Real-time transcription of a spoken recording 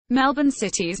Melbourne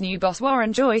City's new boss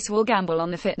Warren Joyce will gamble on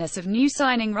the fitness of new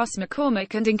signing Ross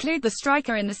McCormack and include the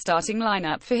striker in the starting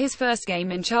lineup for his first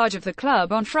game in charge of the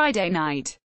club on Friday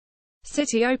night.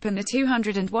 City opened the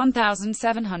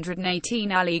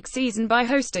 201,718 A-League season by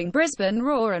hosting Brisbane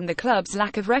Roar, and the club's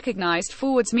lack of recognised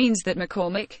forwards means that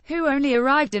McCormack, who only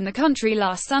arrived in the country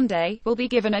last Sunday, will be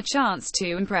given a chance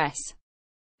to impress.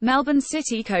 Melbourne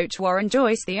City coach Warren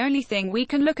Joyce: "The only thing we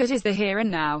can look at is the here and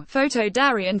now." Photo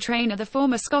Darien trainer: the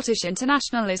former Scottish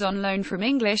international is on loan from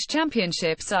English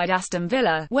Championship side Aston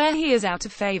Villa, where he is out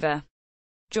of favour.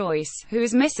 Joyce, who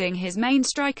is missing his main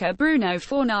striker Bruno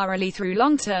Fornaroli through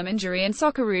long-term injury, and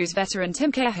Socceroos veteran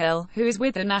Tim Cahill, who is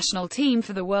with the national team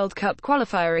for the World Cup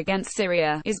qualifier against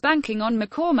Syria, is banking on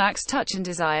McCormack's touch and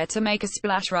desire to make a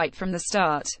splash right from the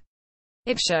start.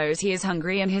 It shows he is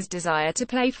hungry and his desire to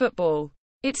play football.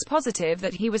 It's positive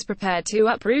that he was prepared to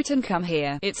uproot and come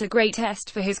here. It's a great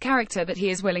test for his character that he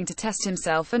is willing to test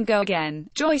himself and go again,"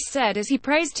 Joyce said as he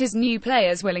praised his new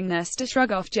player's willingness to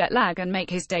shrug off jet lag and make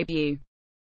his debut.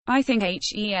 "I think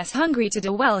he's hungry to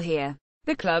do well here."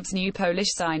 The club's new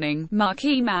Polish signing,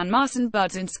 marquee man Marcin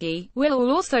Budzinski, will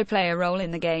also play a role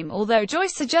in the game, although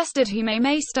Joyce suggested he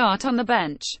may start on the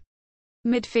bench.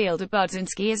 Midfielder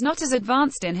Budzinski is not as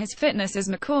advanced in his fitness as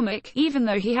McCormack, even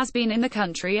though he has been in the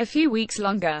country a few weeks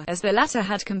longer, as the latter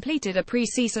had completed a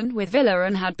pre-season with Villa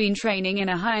and had been training in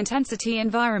a high-intensity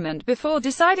environment before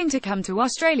deciding to come to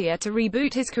Australia to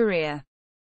reboot his career.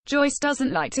 Joyce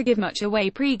doesn't like to give much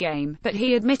away pre-game, but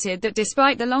he admitted that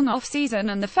despite the long off-season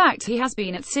and the fact he has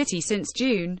been at City since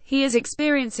June, he is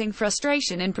experiencing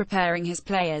frustration in preparing his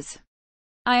players.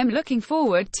 "I am looking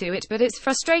forward to it, but it's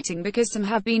frustrating because some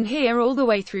have been here all the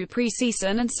way through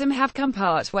pre-season and some have come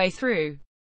part way through.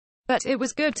 But it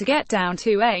was good to get down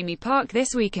to Amy Park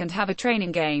this week and have a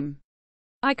training game.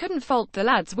 I couldn't fault the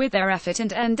lads with their effort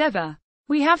and endeavour.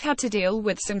 We have had to deal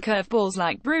with some curveballs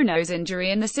like Bruno's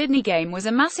injury in the Sydney game was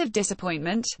a massive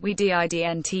disappointment. We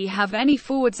didn't have any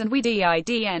forwards and we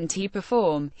didn't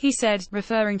perform," he said,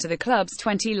 referring to the club's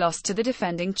 20 loss to the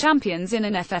defending champions in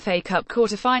an FFA Cup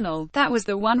quarter-final. "That was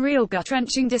the one real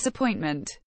gut-wrenching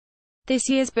disappointment. This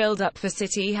year's build-up for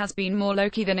City has been more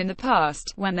low-key than in the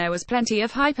past, when there was plenty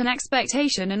of hype and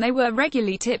expectation and they were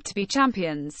regularly tipped to be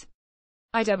champions.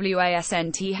 I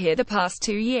wasn't here the past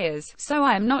 2 years, so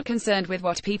I am not concerned with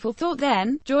what people thought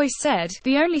then," Joyce said.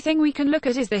 "The only thing we can look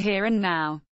at is the here and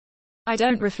now. I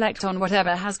don't reflect on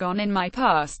whatever has gone in my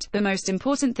past. The most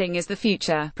important thing is the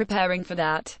future, preparing for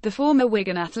that," the former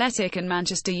Wigan Athletic and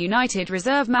Manchester United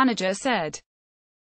reserve manager said.